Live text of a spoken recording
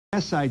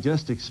Yes, I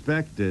just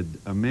expected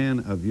a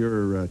man of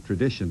your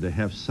tradition to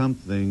have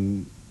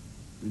something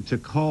to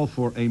call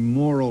for a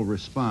moral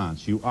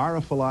response. You are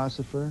a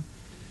philosopher.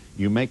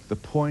 You make the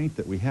point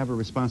that we have a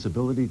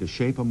responsibility to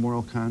shape a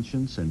moral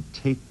conscience and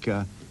take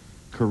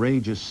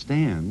courageous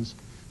stands.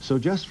 So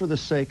just for the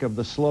sake of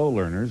the slow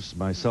learners,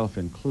 myself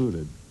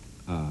included,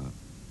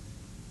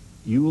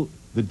 the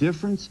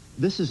difference,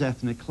 this is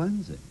ethnic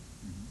cleansing.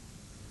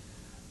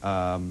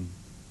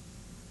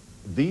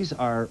 These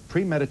are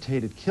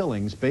premeditated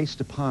killings based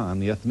upon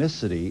the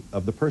ethnicity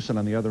of the person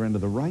on the other end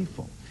of the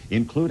rifle,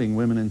 including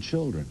women and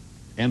children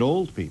and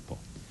old people.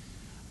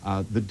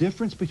 The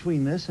difference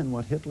between this and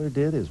what Hitler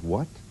did is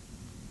what?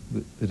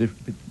 The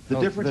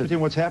difference between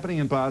what's happening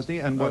in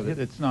Bosnia and what...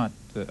 It's not...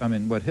 I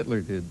mean, what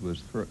Hitler did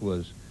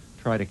was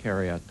try to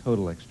carry out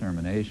total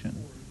extermination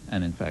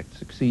and, in fact,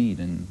 succeed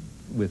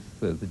with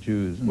the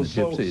Jews and the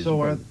Gypsies.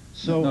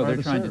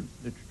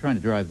 They're trying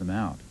to drive them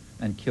out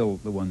and kill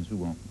the ones who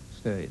won't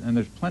stay. And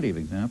there's plenty of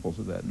examples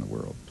of that in the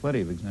world, plenty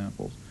of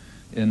examples.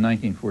 In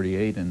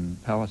 1948 in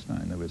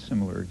Palestine, there was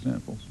similar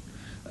examples.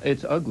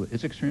 It's ugly.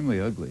 It's extremely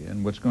ugly,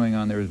 and what's going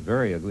on there is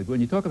very ugly. But when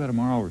you talk about a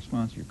moral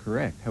response, you're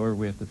correct. However,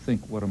 we have to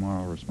think what a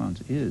moral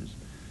response is.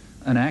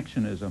 An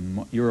action is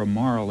you're a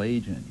moral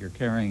agent. You're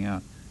carrying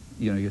out,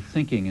 you're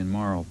thinking in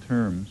moral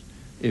terms.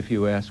 If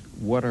you ask,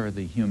 what are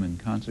the human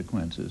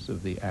consequences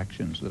of the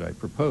actions that I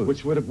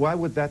propose? Why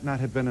would that not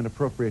have been an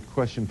appropriate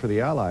question for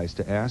the Allies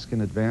to ask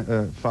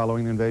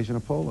following the invasion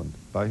of Poland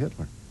by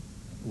Hitler?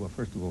 Well,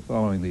 first of all,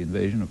 following the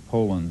invasion of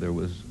Poland, there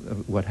was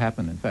what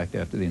happened, in fact,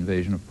 after the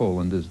invasion of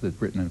Poland is that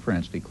Britain and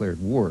France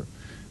declared war.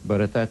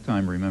 But at that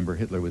time, remember,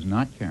 Hitler was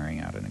not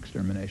carrying out an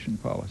extermination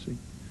policy.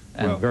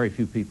 And very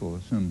few people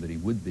assumed that he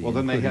would be. Well,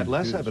 then they had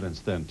less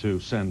evidence then to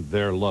send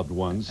their loved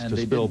ones to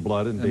spill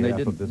blood in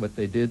behalf of this. What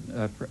they did,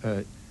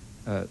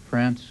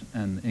 France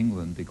and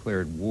England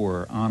declared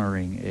war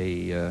honoring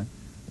a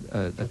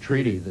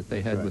treaty that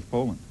they had with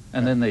Poland.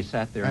 And then they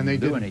sat there and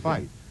didn't do anything.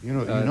 Fight. You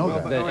know that.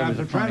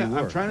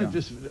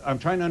 I'm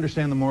trying to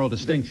understand the moral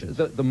distinctions.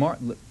 First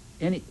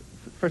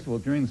of all,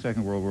 during the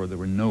Second World War, there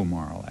were no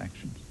moral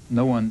actions.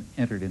 No one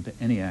entered into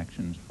any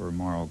actions for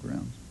moral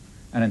grounds.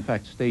 And in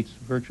fact, states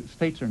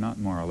are not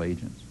moral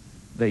agents.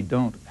 They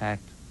don't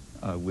act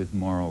with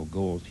moral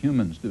goals.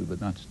 Humans do,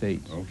 but not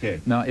states. Okay.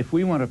 Now, if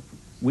we want to,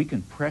 we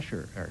can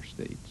pressure our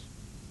states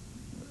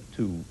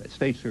to,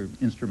 states are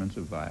instruments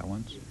of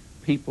violence.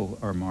 People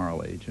are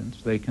moral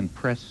agents. They can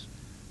press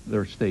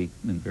their state,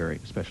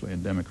 especially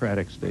in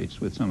democratic states,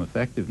 with some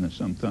effectiveness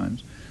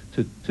sometimes,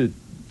 to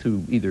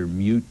either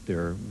mute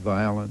their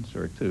violence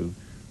or to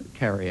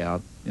carry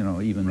out,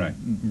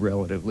 even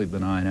relatively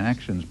benign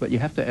actions. But you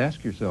have to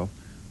ask yourself,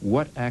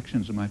 what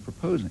actions am I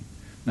proposing?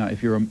 Now,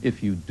 if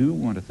you do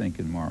want to think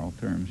in moral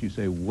terms, you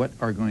say, what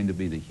are going to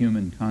be the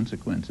human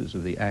consequences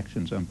of the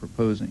actions I'm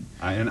proposing?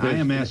 I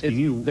am asking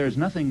you... There's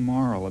nothing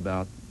moral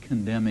about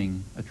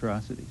condemning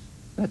atrocities.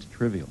 That's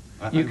trivial.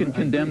 You can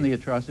condemn the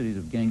atrocities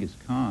of Genghis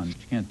Khan, but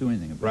you can't do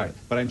anything about it.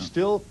 But I'm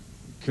still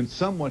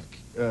somewhat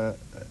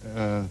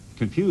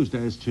confused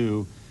as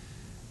to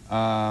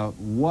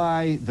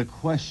why the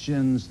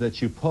questions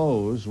that you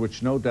pose,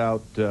 which no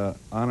doubt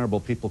honorable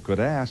people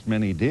could ask,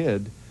 many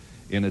did,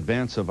 in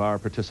advance of our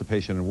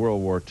participation in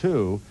World War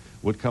II,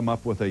 would come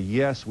up with a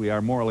yes, we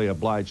are morally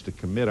obliged to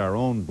commit our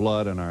own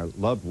blood and our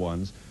loved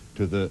ones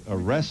to the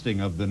arresting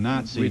of the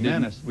Nazi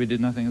menace. We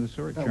did nothing of the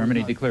sort.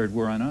 Germany declared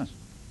war on us.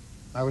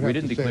 We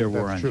didn't declare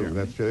war on Germany.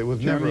 That's true. It was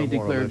never a moral issue.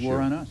 Germany declared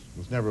war on us. It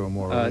was never a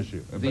moral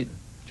issue.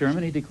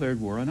 Germany declared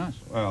war on us.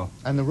 Well,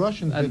 and the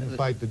Russians didn't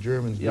fight the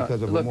Germans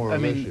because of a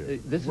moral issue.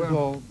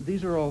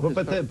 These are all.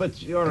 But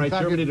all right,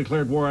 Germany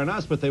declared war on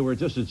us, but they were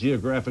just as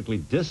geographically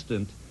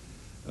distant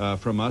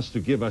from us to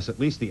give us at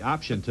least the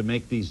option to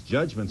make these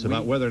judgments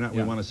about whether or not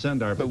we want to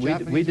send our... But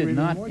we did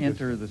not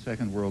enter the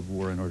Second World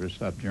War in order to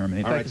stop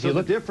Germany. In fact, so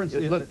the difference...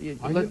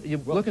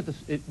 Look at this.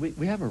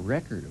 We have a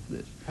record of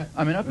this.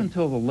 I mean, up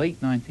until the late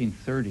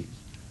 1930s,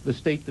 the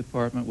State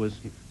Department was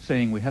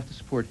saying we have to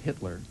support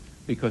Hitler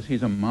because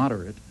he's a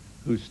moderate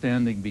who's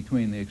standing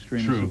between the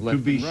extremes of left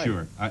and right. To be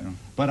sure.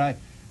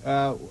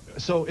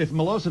 So if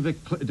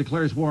Milosevic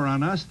declares war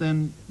on us,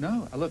 then...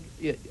 No, look,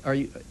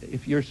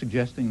 if you're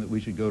suggesting that we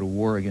should go to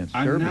war against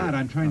Serbia... I'm not.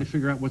 I'm trying to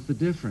figure out what's the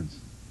difference.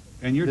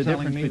 And you're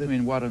telling me the difference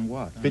between what and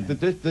what?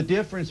 The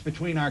difference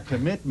between our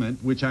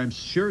commitment, which I'm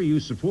sure you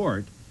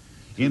support,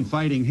 in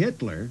fighting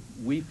Hitler...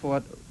 We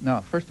fought...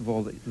 Now, first of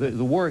all,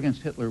 the war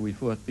against Hitler we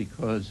fought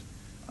because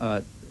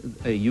a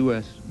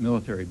U.S.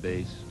 military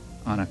base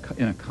in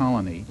a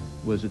colony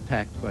was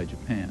attacked by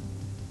Japan.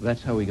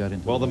 That's how we got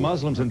into. Well, the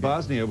Muslims in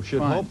Bosnia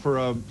should hope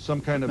for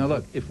some kind of. Now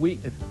look,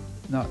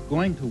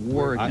 going to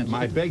war against.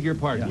 I beg your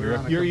pardon.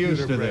 You're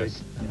used to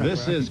this.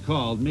 This is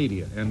called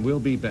media, and we'll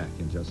be back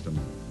in just a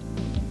moment.